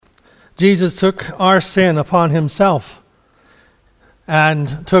Jesus took our sin upon himself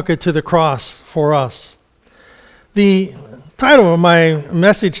and took it to the cross for us. The title of my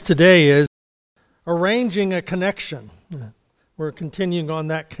message today is Arranging a Connection. We're continuing on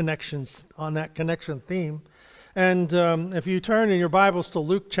that connection theme. And if you turn in your Bibles to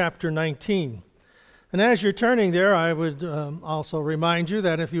Luke chapter 19. And as you're turning there, I would also remind you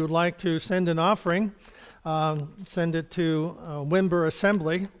that if you would like to send an offering, send it to Wimber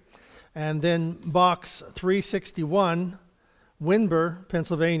Assembly, and then Box 361, Wimber,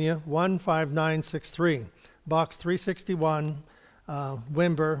 Pennsylvania, 15963. Box 361,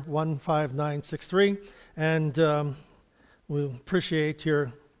 Wimber, 15963. And we appreciate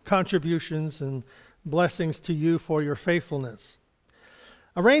your contributions and blessings to you for your faithfulness.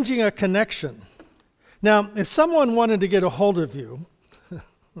 Arranging a connection. Now, if someone wanted to get a hold of you,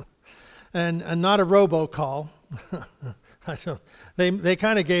 and not a robocall, they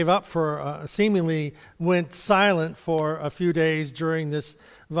kind of gave up seemingly went silent for a few days during this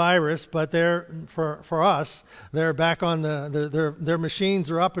virus, but for us, they're back on their machines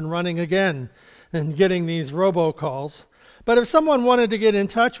are up and running again and getting these robocalls. But if someone wanted to get in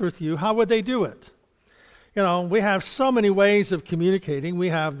touch with you, how would they do it? You know, we have so many ways of communicating. We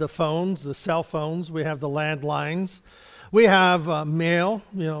have the phones, the cell phones, we have the landlines, we have mail,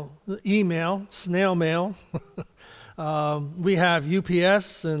 email, snail mail. We have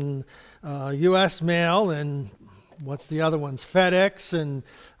UPS and US mail, and what's the other ones? FedEx and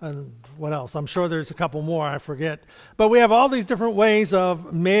what else? I'm sure there's a couple more, I forget. But we have all these different ways of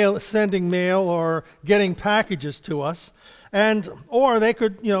sending mail or getting packages to us. Or they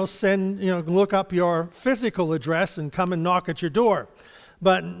could, look up your physical address and come and knock at your door.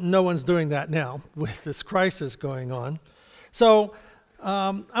 But no one's doing that now with this crisis going on. So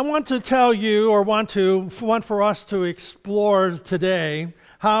I want to tell you, or want for us to explore today,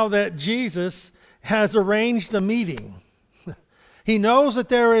 how that Jesus has arranged a meeting. He knows that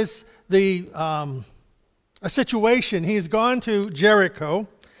there is a situation. He's gone to Jericho,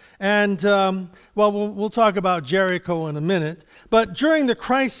 and we'll talk about Jericho in a minute. But during the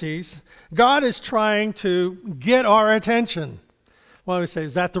crises, God is trying to get our attention. Well, we say,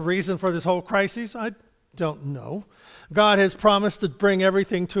 is that the reason for this whole crisis? I don't know. God has promised to bring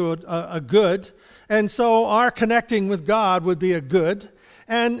everything to a good, and so our connecting with God would be a good.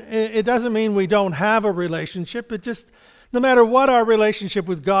 And it doesn't mean we don't have a relationship. It just, no matter what our relationship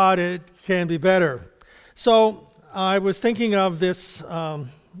with God, it can be better. So I was thinking of this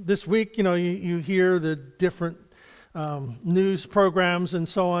week. You hear the different news programs and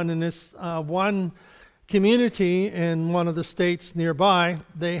so on. In this one community in one of the states nearby,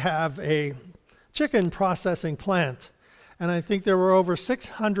 they have a chicken processing plant. And I think there were over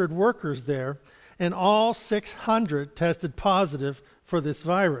 600 workers there, and all 600 tested positive for this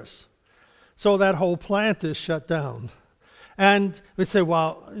virus. So that whole plant is shut down. And we say,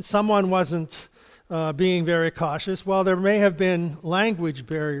 well, someone wasn't being very cautious. Well, there may have been language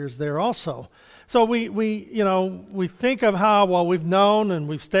barriers there also. So we think of how, well, we've known and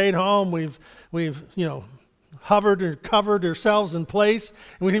we've stayed home, we've hovered and covered ourselves in place,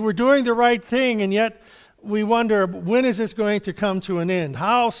 and we're doing the right thing, and yet we wonder, when is this going to come to an end?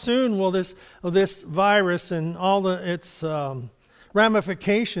 How soon will this virus and all its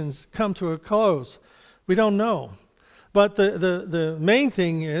ramifications come to a close? We don't know. But the main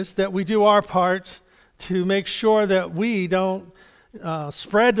thing is that we do our part to make sure that we don't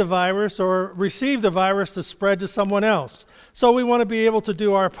spread the virus or receive the virus to spread to someone else. So we want to be able to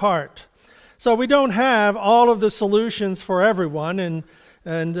do our part. So we don't have all of the solutions for everyone, and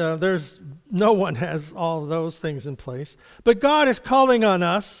there's no one has all of those things in place. But God is calling on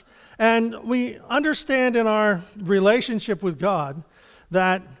us, and we understand in our relationship with God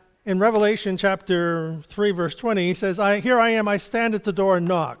that in Revelation chapter 3, verse 20, he says, Here I am, I stand at the door and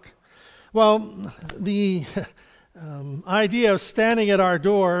knock. Well, the idea of standing at our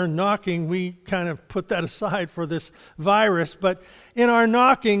door and knocking, we kind of put that aside for this virus. But in our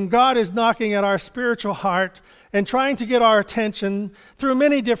knocking, God is knocking at our spiritual heart and trying to get our attention through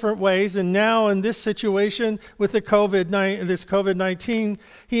many different ways. And now in this situation with this COVID-19,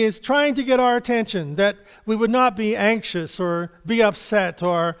 he is trying to get our attention, that we would not be anxious or be upset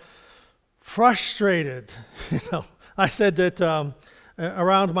or frustrated. I said that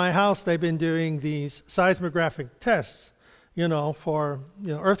around my house they've been doing these seismographic tests, for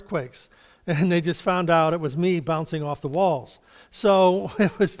earthquakes. And they just found out it was me bouncing off the walls. So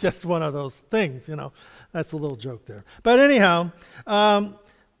it was just one of those things, That's a little joke there. But anyhow,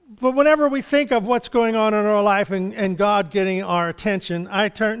 but whenever we think of what's going on in our life and God getting our attention, I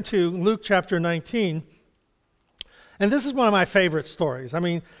turn to Luke chapter 19. And this is one of my favorite stories. I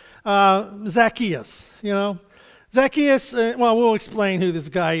mean, Zacchaeus, Zacchaeus, we'll explain who this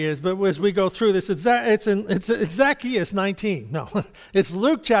guy is, but as we go through this, it's Zacchaeus 19. No, it's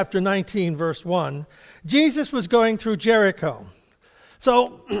Luke chapter 19, verse 1. Jesus was going through Jericho.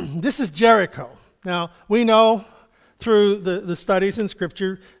 So this is Jericho. Now, we know through the studies in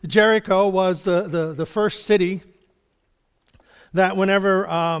Scripture, Jericho was the first city that whenever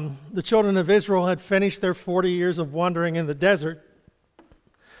the children of Israel had finished their 40 years of wandering in the desert,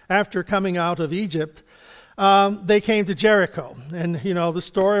 after coming out of Egypt, they came to Jericho. And, the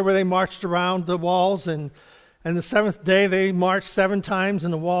story where they marched around the walls, and the seventh day they marched 7 times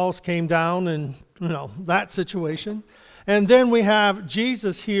and the walls came down, and, that situation. And then we have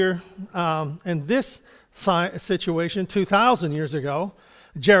Jesus here in this situation 2,000 years ago,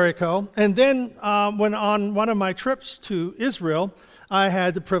 Jericho. And then when on one of my trips to Israel, I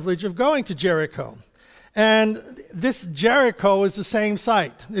had the privilege of going to Jericho. And this Jericho is the same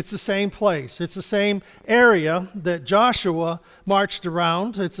site. It's the same place. It's the same area that Joshua marched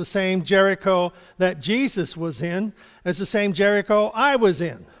around. It's the same Jericho that Jesus was in. It's the same Jericho I was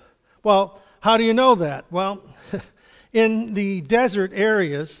in. Well, how do you know that? Well, in the desert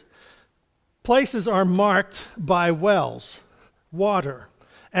areas, places are marked by wells, water.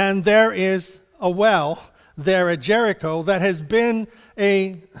 And there is a well there at Jericho that has been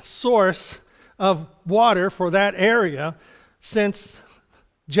a source of water for that area since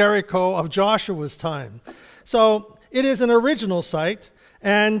Jericho of Joshua's time. So it is an original site,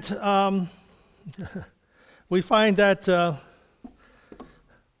 and we find that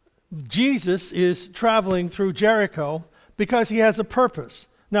Jesus is traveling through Jericho because he has a purpose.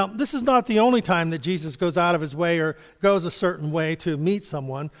 Now, this is not the only time that Jesus goes out of his way or goes a certain way to meet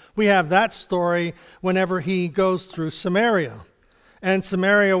someone. We have that story whenever he goes through Samaria. And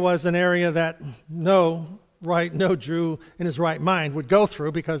Samaria was an area that no Jew in his right mind would go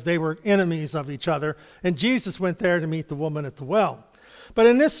through because they were enemies of each other. And Jesus went there to meet the woman at the well. But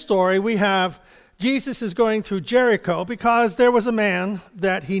in this story, we have Jesus is going through Jericho because there was a man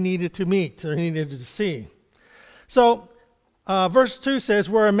that he needed to meet or he needed to see. So verse 2 says,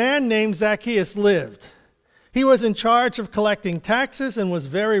 where a man named Zacchaeus lived. He was in charge of collecting taxes and was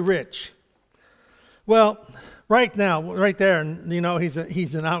very rich. Well, right there,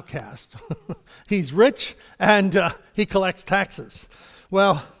 he's an outcast. He's rich and he collects taxes.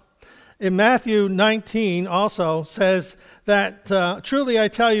 Well, in Matthew 19 also says that truly I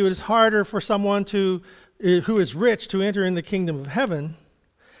tell you, it is harder for someone who is rich to enter in the kingdom of heaven.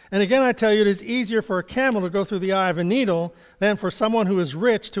 And again, I tell you, it is easier for a camel to go through the eye of a needle than for someone who is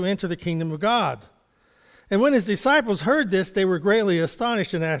rich to enter the kingdom of God. And when his disciples heard this, they were greatly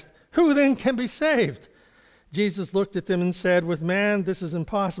astonished and asked, who then can be saved? Jesus looked at them and said, with man this is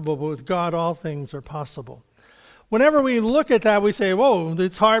impossible, but with God all things are possible. Whenever we look at that, we say, whoa,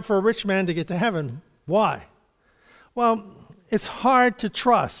 it's hard for a rich man to get to heaven. Why? Well, it's hard to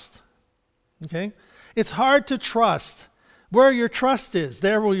trust. Okay? It's hard to trust. Where your trust is,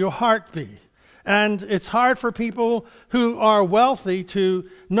 there will your heart be. And it's hard for people who are wealthy to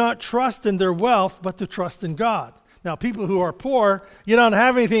not trust in their wealth, but to trust in God. Now, people who are poor, you don't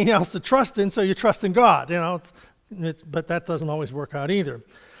have anything else to trust in, so you trust in God. But that doesn't always work out either.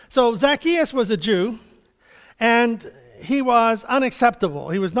 So Zacchaeus was a Jew, and he was unacceptable.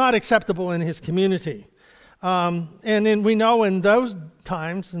 He was not acceptable in his community. We know in those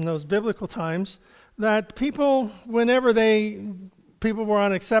times, in those biblical times, that people, whenever people were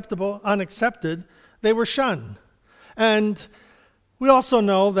unaccepted, they were shunned. And we also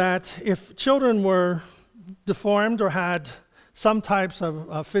know that if children were deformed or had some types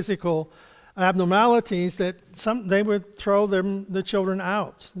of physical abnormalities, that they would throw the children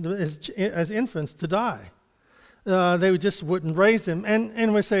out as infants to die. They just wouldn't raise them.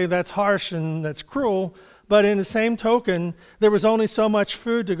 And we say that's harsh and that's cruel, but in the same token, there was only so much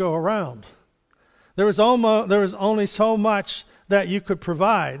food to go around. There was only so much that you could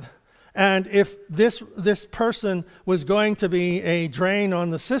provide. And if this person was going to be a drain on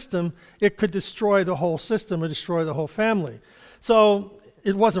the system, it could destroy the whole system or destroy the whole family. So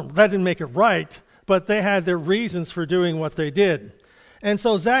that didn't make it right, but they had their reasons for doing what they did. And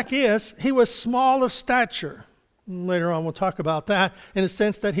so Zacchaeus, he was small of stature. Later on we'll talk about that, in a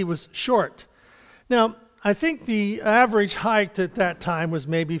sense that he was short. Now, I think the average height at that time was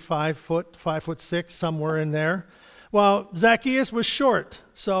maybe 5 foot, 5'6", somewhere in there. Well, Zacchaeus was short,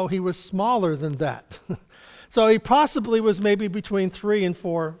 so he was smaller than that. So he possibly was maybe between 3 and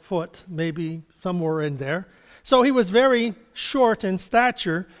 4 foot, maybe somewhere in there. So he was very short in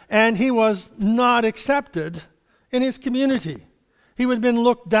stature, and he was not accepted in his community. He would have been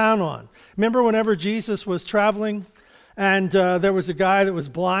looked down on. Remember whenever Jesus was traveling And there was a guy that was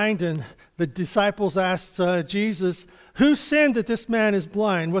blind, and the disciples asked Jesus, who sinned that this man is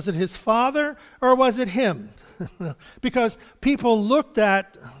blind? Was it his father or was it him? Because people looked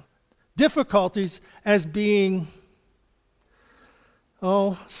at difficulties as being,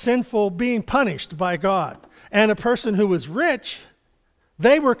 sinful, being punished by God. And a person who was rich,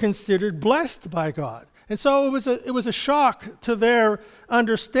 they were considered blessed by God. And so it was a shock to their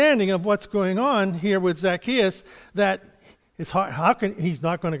understanding of what's going on here with Zacchaeus, that it's hard. How can he's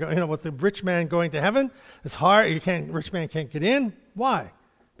not going to go? With the rich man going to heaven, it's hard. Rich man can't get in. Why?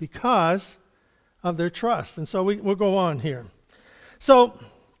 Because of their trust. And so we'll go on here. So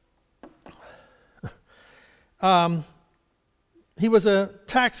he was a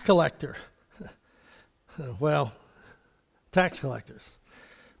tax collector. Well, tax collectors.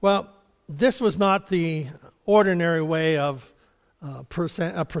 Well, this was not the ordinary way of a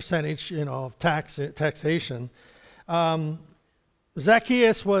percentage, of taxation.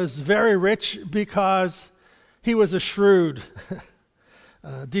 Zacchaeus was very rich because he was a shrewd,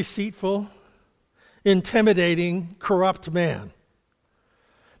 deceitful, intimidating, corrupt man.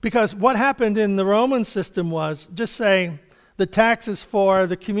 Because what happened in the Roman system was, just say the taxes for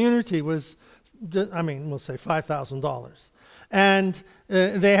the community was, we'll say $5,000. And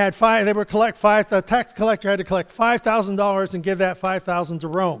the tax collector had to collect $5,000 and give that $5,000 to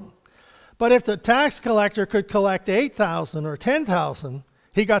Rome. But if the tax collector could collect $8,000 or $10,000,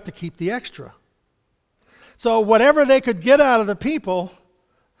 he got to keep the extra. So whatever they could get out of the people,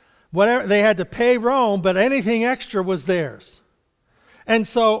 whatever they had to pay Rome, but anything extra was theirs. And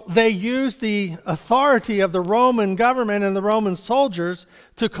so they used the authority of the Roman government and the Roman soldiers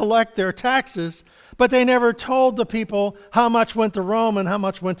to collect their taxes, but they never told the people how much went to Rome and how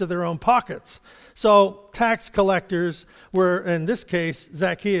much went to their own pockets. So tax collectors were, in this case,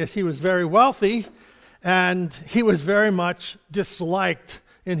 Zacchaeus, he was very wealthy, and he was very much disliked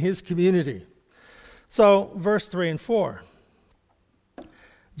in his community. So verse 3 and 4.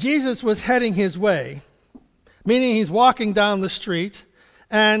 Jesus was heading his way, meaning he's walking down the street,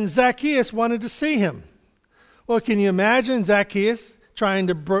 and Zacchaeus wanted to see him. Well, can you imagine Zacchaeus trying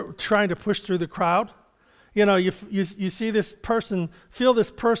to push through the crowd? You see this person, feel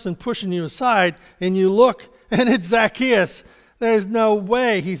this person pushing you aside, and you look, and it's Zacchaeus. There's no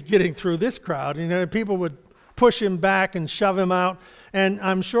way he's getting through this crowd. People would push him back and shove him out, and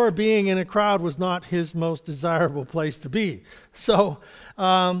I'm sure being in a crowd was not his most desirable place to be. So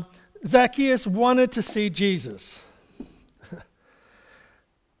Zacchaeus wanted to see Jesus.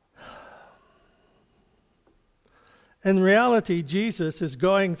 In reality, Jesus is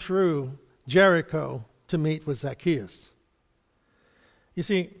going through Jericho to meet with Zacchaeus. You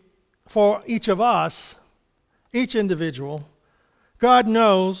see, for each of us, each individual, God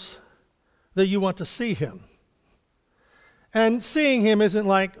knows that you want to see him. And seeing him isn't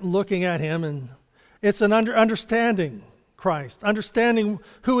like looking at him, and it's an understanding Christ, understanding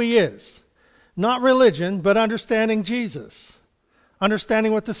who he is. Not religion, but understanding Jesus.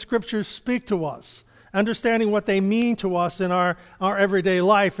 Understanding what the scriptures speak to us. Understanding what they mean to us in our everyday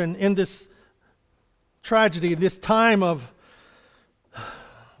life, and in this tragedy, this time of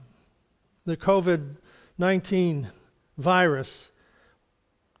the COVID-19 virus,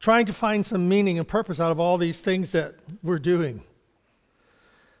 trying to find some meaning and purpose out of all these things that we're doing.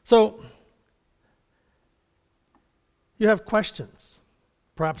 So, you have questions,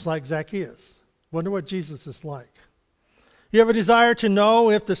 perhaps like Zacchaeus. Wonder what Jesus is like. You have a desire to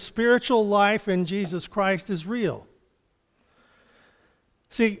know if the spiritual life in Jesus Christ is real.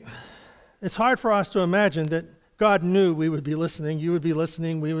 See, it's hard for us to imagine that God knew we would be listening, you would be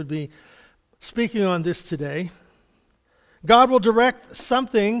listening, we would be speaking on this today. God will direct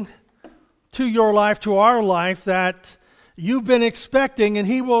something to your life, to our life, that you've been expecting, and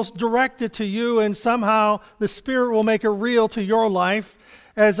he will direct it to you, and somehow the Spirit will make it real to your life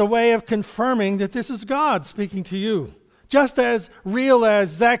as a way of confirming that this is God speaking to you. Just as real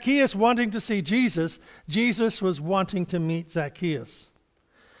as Zacchaeus wanting to see Jesus, Jesus was wanting to meet Zacchaeus.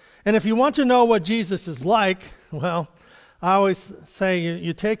 And if you want to know what Jesus is like, well, I always say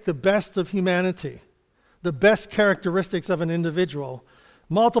you take the best of humanity, the best characteristics of an individual,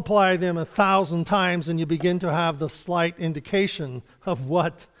 multiply them 1,000 times, and you begin to have the slight indication of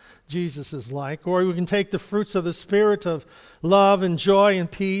what Jesus is like. Or we can take the fruits of the Spirit of love and joy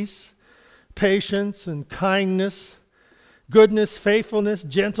and peace, patience and kindness, goodness, faithfulness,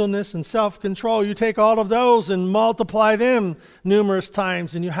 gentleness, and self-control. You take all of those and multiply them numerous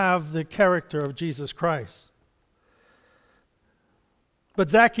times, and you have the character of Jesus Christ. But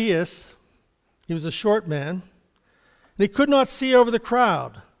Zacchaeus, he was a short man, and he could not see over the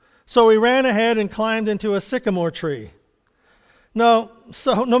crowd. So he ran ahead and climbed into a sycamore tree No,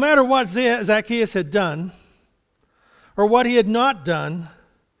 so no matter what Zacchaeus had done or what he had not done,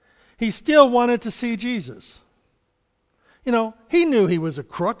 he still wanted to see Jesus. You know, he knew he was a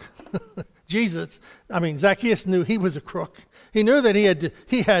crook. Zacchaeus knew he was a crook. He knew that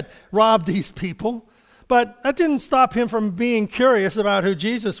he had robbed these people, but that didn't stop him from being curious about who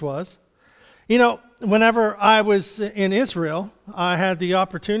Jesus was. You know, whenever I was in Israel, I had the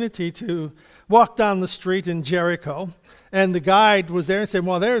opportunity to walk down the street in Jericho, and the guide was there and said,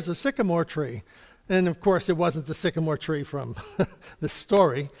 well, there's a sycamore tree. And of course, it wasn't the sycamore tree from the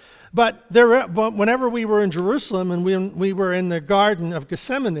story. But whenever we were in Jerusalem and we were in the Garden of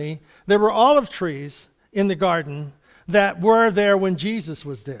Gethsemane, there were olive trees in the garden that were there when Jesus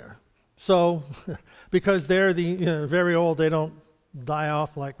was there. So, because they're very old, they don't die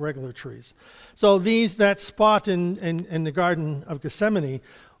off like regular trees. So that spot in the Garden of Gethsemane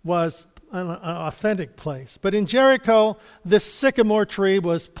was an authentic place. But in Jericho, this sycamore tree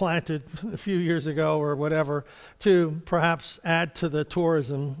was planted a few years ago or whatever to perhaps add to the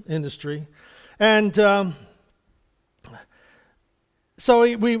tourism industry. And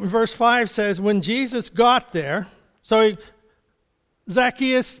verse 5 says, when Jesus got there,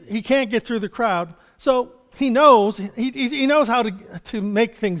 Zacchaeus, he can't get through the crowd, so he knows how to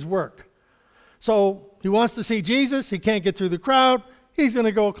make things work. So he wants to see Jesus, he can't get through the crowd, he's going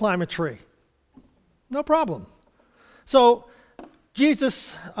to go climb a tree. No problem. So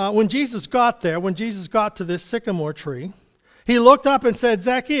when Jesus got to this sycamore tree, he looked up and said,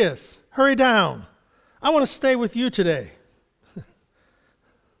 Zacchaeus, hurry down. I want to stay with you today.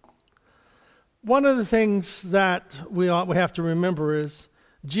 One of the things that we have to remember is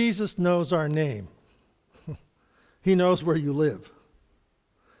Jesus knows our name. He knows where you live.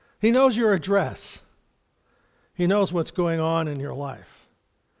 He knows your address. He knows what's going on in your life.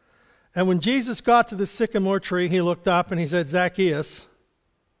 And when Jesus got to the sycamore tree, he looked up and he said, Zacchaeus,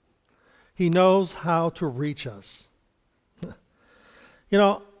 he knows how to reach us. You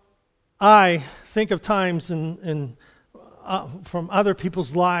know, I think of times from other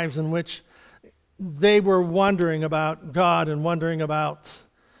people's lives in which they were wondering about God and wondering about,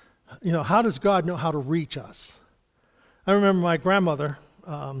 how does God know how to reach us? I remember my grandmother,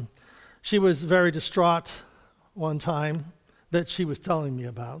 she was very distraught one time that she was telling me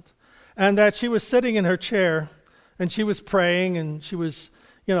about, and that she was sitting in her chair and she was praying and she was,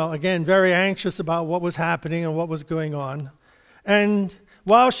 again, very anxious about what was happening and what was going on. And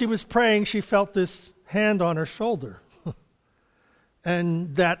while she was praying, she felt this hand on her shoulder.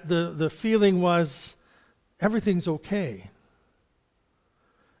 And that the feeling was, everything's okay.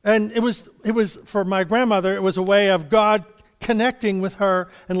 And it was for my grandmother, it was a way of God connecting with her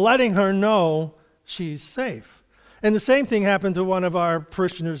and letting her know she's safe. And the same thing happened to one of our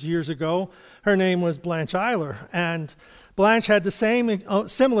parishioners years ago. Her name was Blanche Eiler. And Blanche had the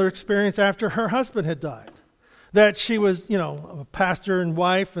similar experience after her husband had died. That she was, a pastor and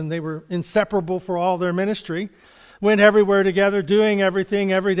wife, and they were inseparable for all their ministry. Went everywhere together, doing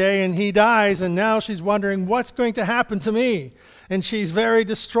everything every day, and he dies, and now she's wondering, what's going to happen to me? And she's very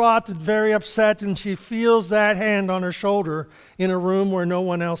distraught and very upset, and she feels that hand on her shoulder in a room where no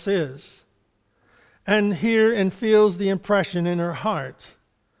one else is. And feels the impression in her heart.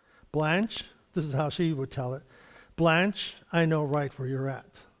 Blanche, this is how she would tell it, Blanche, I know right where you're at.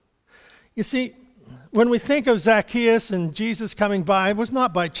 You see, when we think of Zacchaeus and Jesus coming by, it was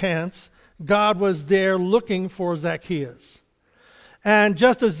not by chance. God was there looking for Zacchaeus. And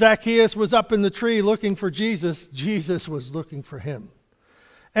just as Zacchaeus was up in the tree looking for Jesus, Jesus was looking for him.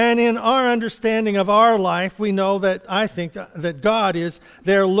 And in our understanding of our life, we know that I think that God is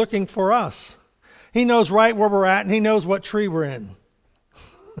there looking for us. He knows right where we're at, and he knows what tree we're in.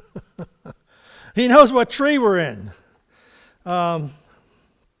 He knows what tree we're in. I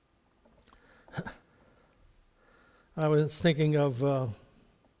was thinking of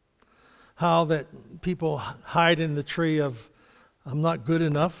how that people hide in the tree of, I'm not good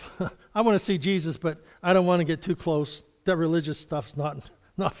enough. I want to see Jesus, but I don't want to get too close. That religious stuff's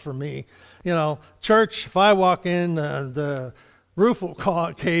not for me. Church, if I walk in, the roof will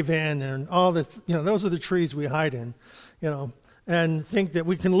cave in and all this. Those are the trees we hide in, and think that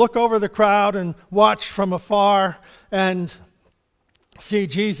we can look over the crowd and watch from afar and see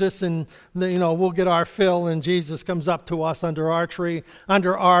Jesus, and we'll get our fill, and Jesus comes up to us under our tree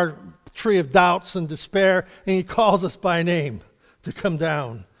of doubts and despair, and he calls us by name to come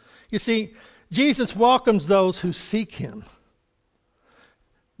down. You see, Jesus welcomes those who seek him.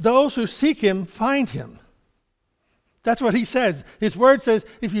 Those who seek him find him. That's what he says. His word says,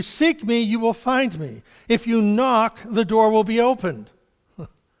 if you seek me, you will find me. If you knock, the door will be opened.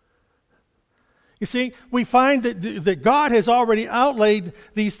 You see, we find that God has already outlaid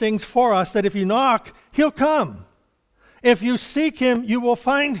these things for us, that if you knock, he'll come. If you seek him, you will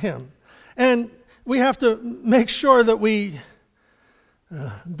find him. And we have to make sure that we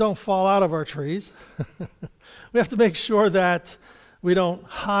don't fall out of our trees. We have to make sure that we don't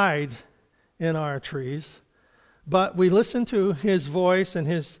hide in our trees, but we listen to his voice and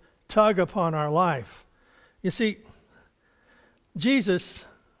his tug upon our life. You see, Jesus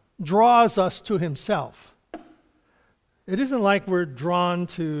draws us to himself. It isn't like we're drawn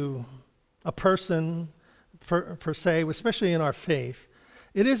to a person per se, especially in our faith.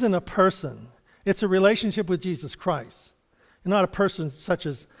 It isn't a person. It's a relationship with Jesus Christ. Not a person such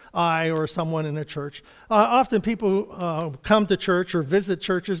as I or someone in a church. Often people come to church or visit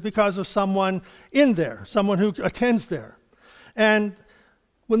churches because of someone in there, someone who attends there. And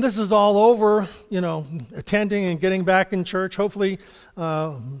when this is all over, attending and getting back in church, hopefully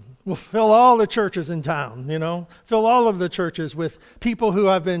we'll fill all the churches in town, fill all of the churches with people who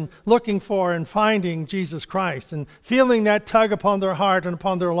have been looking for and finding Jesus Christ and feeling that tug upon their heart and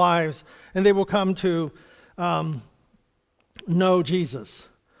upon their lives, and they will come to know Jesus.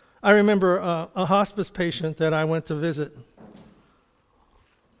 I remember a hospice patient that I went to visit.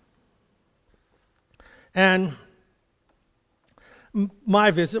 And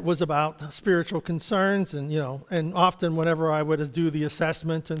my visit was about spiritual concerns, and and often whenever I would do the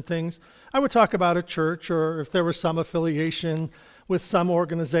assessment and things, I would talk about a church or if there was some affiliation with some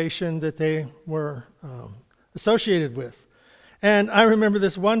organization that they were associated with. And I remember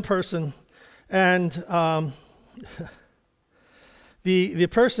this one person, and the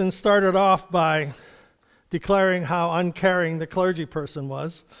person started off by declaring how uncaring the clergy person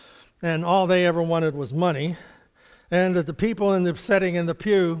was, and all they ever wanted was money, and that the people sitting in the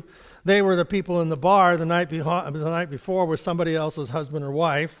pew, they were the people in the bar the night before with somebody else's husband or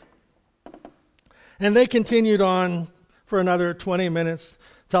wife. And they continued on for another 20 minutes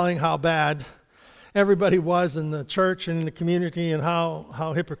telling how bad everybody was in the church and in the community and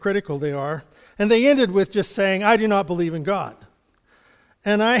how hypocritical they are. And they ended with just saying, "I do not believe in God."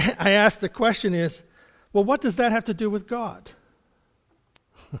 And I asked the question is, well, what does that have to do with God?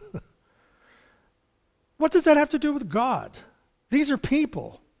 What does that have to do with God? These are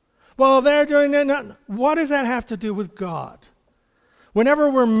people. Well, they're doing that. What does that have to do with God? Whenever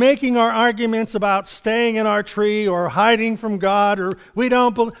we're making our arguments about staying in our tree or hiding from God or we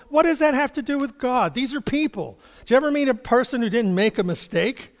don't believe, what does that have to do with God? These are people. Did you ever meet a person who didn't make a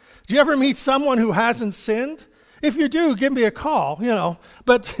mistake? Did you ever meet someone who hasn't sinned? If you do, give me a call,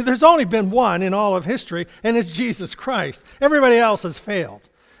 But there's only been one in all of history, and it's Jesus Christ. Everybody else has failed.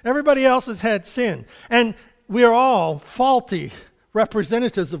 Everybody else has had sin. And we are all faulty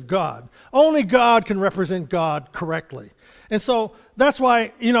representatives of God. Only God can represent God correctly. And so that's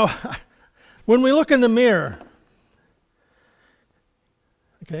why, when we look in the mirror,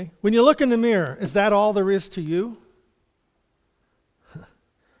 okay, when you look in the mirror, is that all there is to you?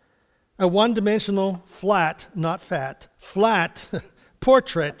 A one-dimensional, flat, not fat, flat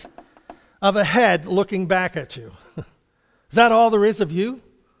portrait of a head looking back at you. Is that all there is of you?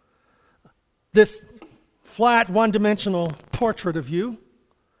 This flat, one-dimensional portrait of you?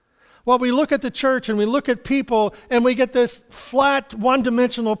 Well, we look at the church and we look at people and we get this flat,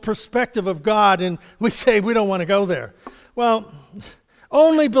 one-dimensional perspective of God and we say we don't want to go there. Well,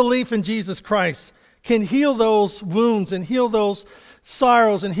 only belief in Jesus Christ can heal those wounds and heal those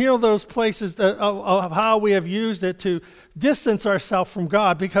sorrows and heal those places of how we have used it to distance ourselves from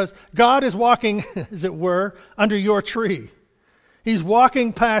God, because God is walking, as it were, under your tree. He's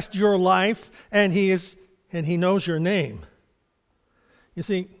walking past your life, and he knows your name. You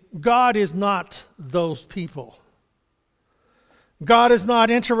see, God is not those people. God is not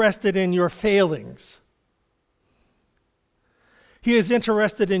interested in your failings. He is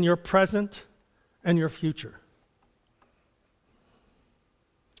interested in your present and your future.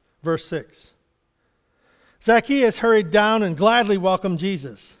 Verse 6. Zacchaeus hurried down and gladly welcomed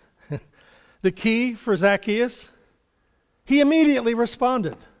Jesus. The key for Zacchaeus, he immediately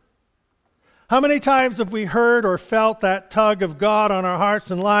responded. How many times have we heard or felt that tug of God on our hearts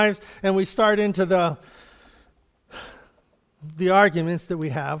and lives, and we start into the arguments that we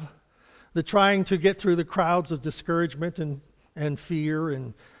have, the trying to get through the crowds of discouragement and fear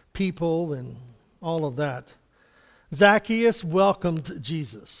and people and all of that. Zacchaeus welcomed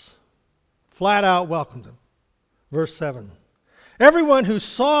Jesus. Flat out welcomed him. Verse 7. Everyone who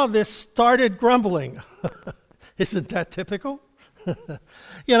saw this started grumbling. Isn't that typical?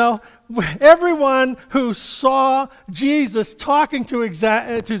 Everyone who saw Jesus talking to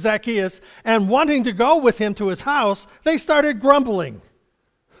Zacchaeus and wanting to go with him to his house, they started grumbling.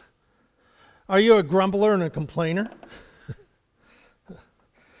 Are you a grumbler and a complainer?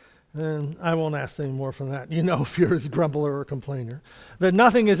 And I won't ask any more from that. You know if you're a grumbler or a complainer. That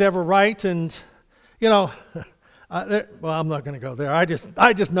nothing is ever right, and, well, I'm not going to go there. I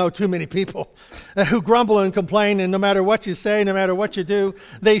just know too many people who grumble and complain, and no matter what you say, no matter what you do,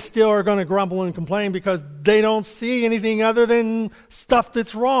 they still are going to grumble and complain because they don't see anything other than stuff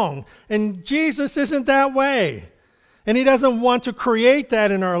that's wrong. And Jesus isn't that way. And he doesn't want to create that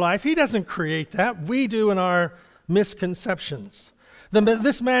in our life. He doesn't create that. We do in our misconceptions.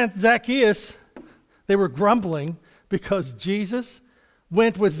 This man, Zacchaeus, they were grumbling because Jesus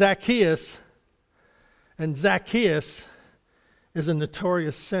went with Zacchaeus, and Zacchaeus is a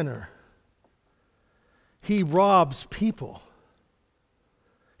notorious sinner. He robs people.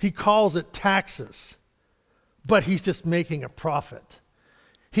 He calls it taxes, but he's just making a profit.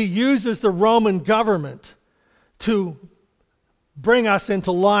 He uses the Roman government to bring us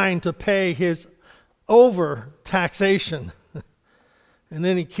into line to pay his over-taxation. And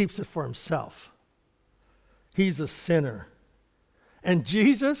then he keeps it for himself. He's a sinner. And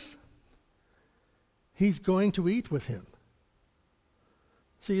Jesus, he's going to eat with him.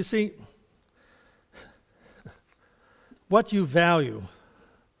 So you see, what you value,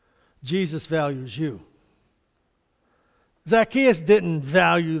 Jesus values you. Zacchaeus didn't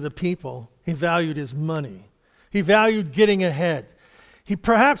value the people. He valued his money. He valued getting ahead.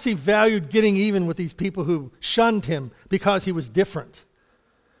 Perhaps he valued getting even with these people who shunned him because he was different.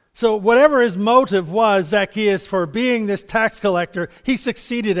 So whatever his motive was, Zacchaeus, for being this tax collector, he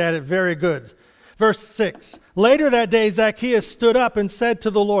succeeded at it very good. Verse 6, later that day, Zacchaeus stood up and said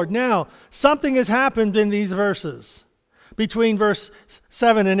to the Lord. Now, something has happened in these verses, between verse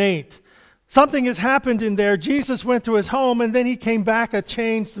 7 and 8. Something has happened in there. Jesus went to his home, and then he came back a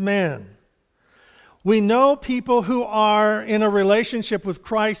changed man. We know people who are in a relationship with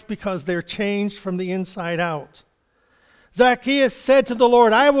Christ because they're changed from the inside out. Zacchaeus said to the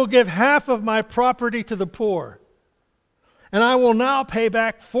Lord, I will give half of my property to the poor, and I will now pay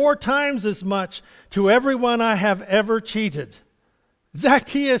back 4 times as much to everyone I have ever cheated.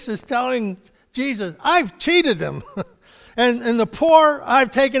 Zacchaeus is telling Jesus, I've cheated them, and the poor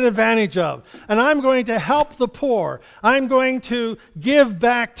I've taken advantage of, and I'm going to help the poor. I'm going to give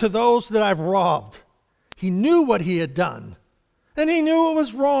back to those that I've robbed. He knew what he had done, and he knew it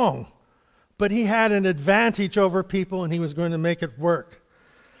was wrong. But he had an advantage over people, and he was going to make it work.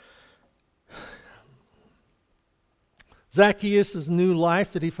 Zacchaeus' new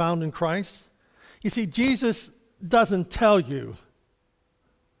life that he found in Christ. You see, Jesus doesn't tell you,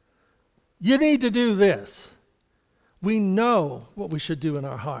 you need to do this. We know what we should do in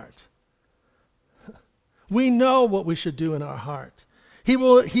our heart. We know what we should do in our heart. He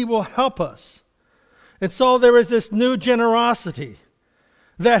will help us. And so there is this new generosity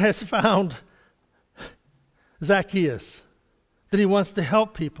that has found Zacchaeus, that he wants to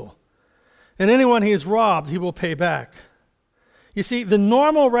help people. And anyone he has robbed, he will pay back. You see, the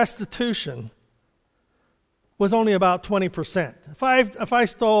normal restitution was only about 20%. If I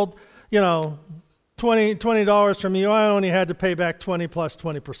stole, $20 from you, I only had to pay back 20 plus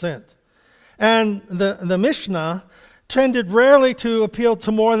 20%. And the Mishnah tended rarely to appeal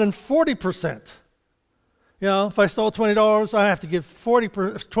to more than 40%. If I stole $20, I have to give 20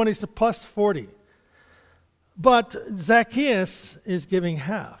 plus 40. But Zacchaeus is giving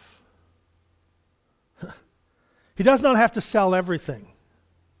half. He does not have to sell everything.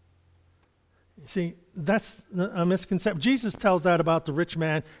 You see, that's a misconception. Jesus tells that about the rich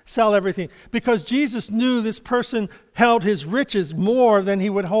man, sell everything. Because Jesus knew this person held his riches more than he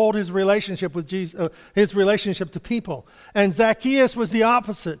would hold his relationship with Jesus, his relationship to people. And Zacchaeus was the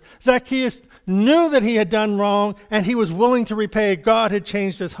opposite. Zacchaeus knew that he had done wrong, and he was willing to repay. God had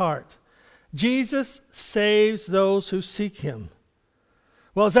changed his heart. Jesus saves those who seek him.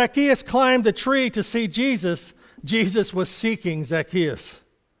 Well, Zacchaeus climbed the tree to see Jesus. Jesus was seeking Zacchaeus.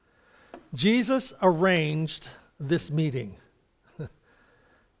 Jesus arranged this meeting.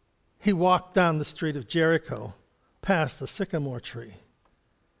 He walked down the street of Jericho, past a sycamore tree.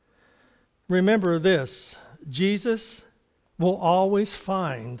 Remember this, Jesus will always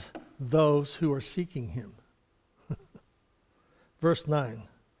find those who are seeking him. Verse 9.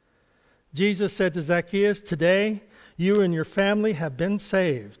 Jesus said to Zacchaeus, today you and your family have been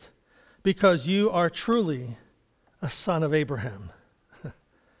saved because you are truly a son of Abraham.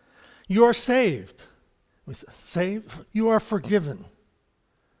 You are saved. Saved? You are forgiven.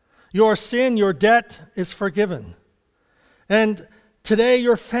 Your sin, your debt is forgiven. And today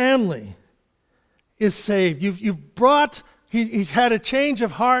your family is saved. You've brought, he's had a change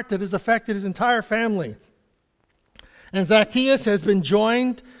of heart that has affected his entire family. And Zacchaeus has been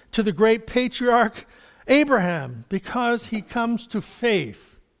joined to the great patriarch Abraham, because he comes to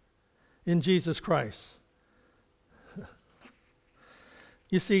faith in Jesus Christ.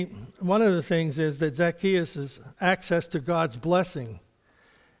 You see, one of the things is that Zacchaeus' access to God's blessing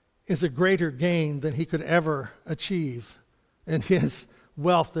is a greater gain than he could ever achieve in his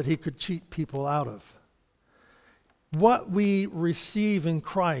wealth that he could cheat people out of. What we receive in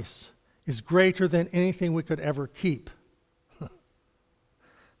Christ is greater than anything we could ever keep.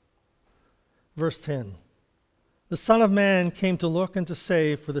 Verse 10, the Son of Man came to look and to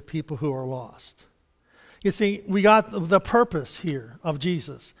save for the people who are lost. You see, we got the purpose here of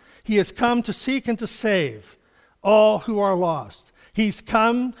Jesus. He has come to seek and to save all who are lost. He's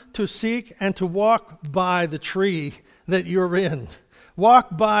come to seek and to walk by the tree that you're in.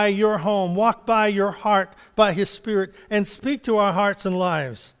 Walk by your home, walk by your heart, by His Spirit, and speak to our hearts and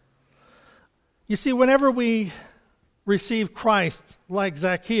lives. You see, whenever we receive Christ like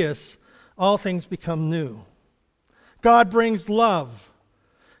Zacchaeus, all things become new. God brings love.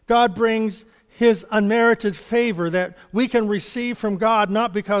 God brings His unmerited favor that we can receive from God,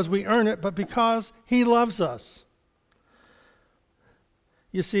 not because we earn it, but because He loves us.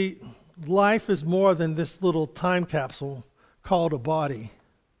 You see, life is more than this little time capsule called a body.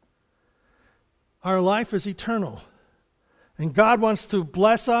 Our life is eternal. And God wants to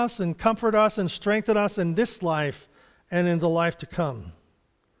bless us and comfort us and strengthen us in this life and in the life to come.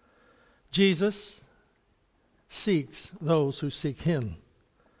 Jesus seeks those who seek Him.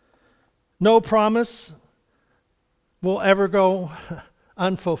 No promise will ever go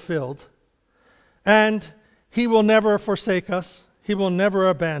unfulfilled. And He will never forsake us. He will never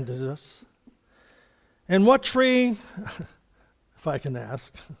abandon us. And what tree, if I can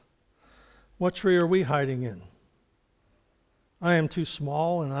ask, what tree are we hiding in? I am too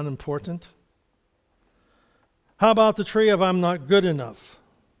small and unimportant. How about the tree of I'm not good enough?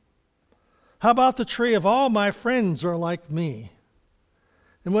 How about the tree of all my friends are like me?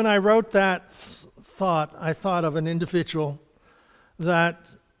 And when I wrote that thought, I thought of an individual that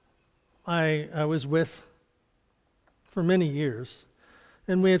I was with for many years.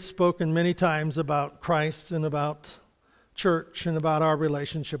 And we had spoken many times about Christ and about church and about our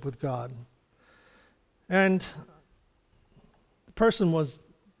relationship with God. And the person was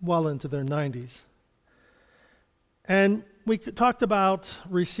well into their 90s. And we talked about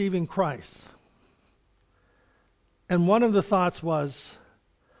receiving Christ. And one of the thoughts was,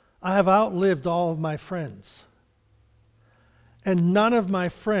 I have outlived all of my friends. And none of my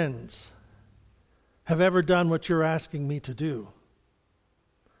friends have ever done what you're asking me to do.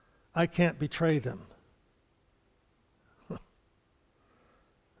 I can't betray them.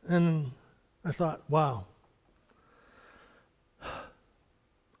 And I thought, wow.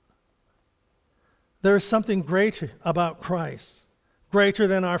 There is something great about Christ, greater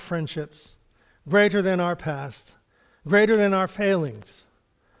than our friendships, greater than our past, greater than our failings.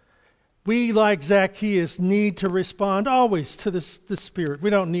 We, like Zacchaeus, need to respond always to the Spirit. We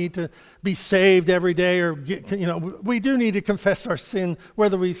don't need to be saved every day, or we do need to confess our sin,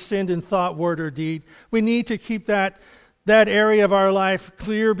 whether we've sinned in thought, word, or deed. We need to keep that area of our life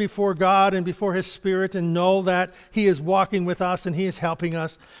clear before God and before His Spirit, and know that He is walking with us and He is helping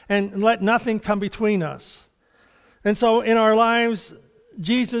us, and let nothing come between us. And so in our lives,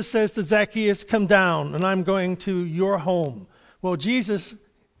 Jesus says to Zacchaeus, come down, and I'm going to your home. Well, Jesus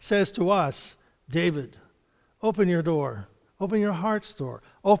says to us, David, open your door, open your heart's door,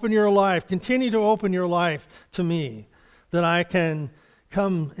 open your life, continue to open your life to me, that I can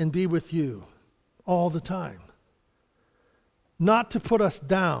come and be with you all the time. Not to put us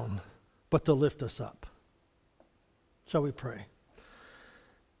down, but to lift us up. Shall we pray?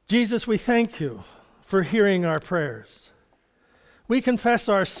 Jesus, we thank you for hearing our prayers. We confess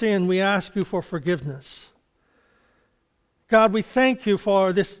our sin. We ask you for forgiveness. God, we thank you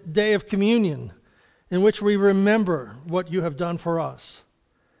for this day of communion in which we remember what you have done for us.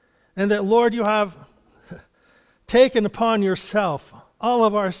 And that, Lord, you have taken upon yourself all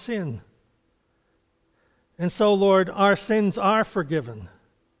of our sin. And so, Lord, our sins are forgiven.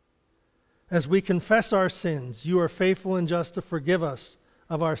 As we confess our sins, you are faithful and just to forgive us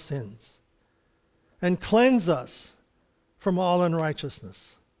of our sins and cleanse us from all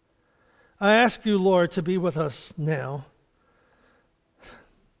unrighteousness. I ask you, Lord, to be with us now,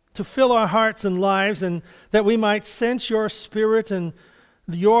 to fill our hearts and lives, and that we might sense your Spirit and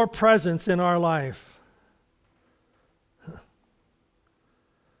your presence in our life.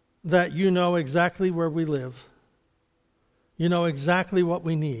 That you know exactly where we live. You know exactly what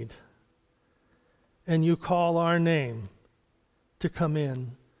we need. And you call our name to come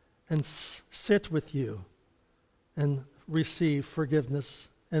in and sit with you and receive forgiveness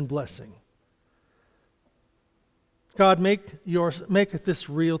and blessing. God, make this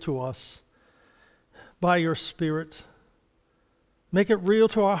real to us by your Spirit. Make it real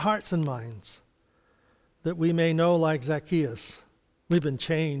to our hearts and minds, that we may know, like Zacchaeus, we've been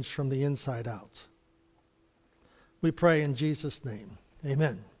changed from the inside out. We pray in Jesus' name.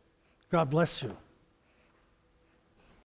 Amen. God bless you.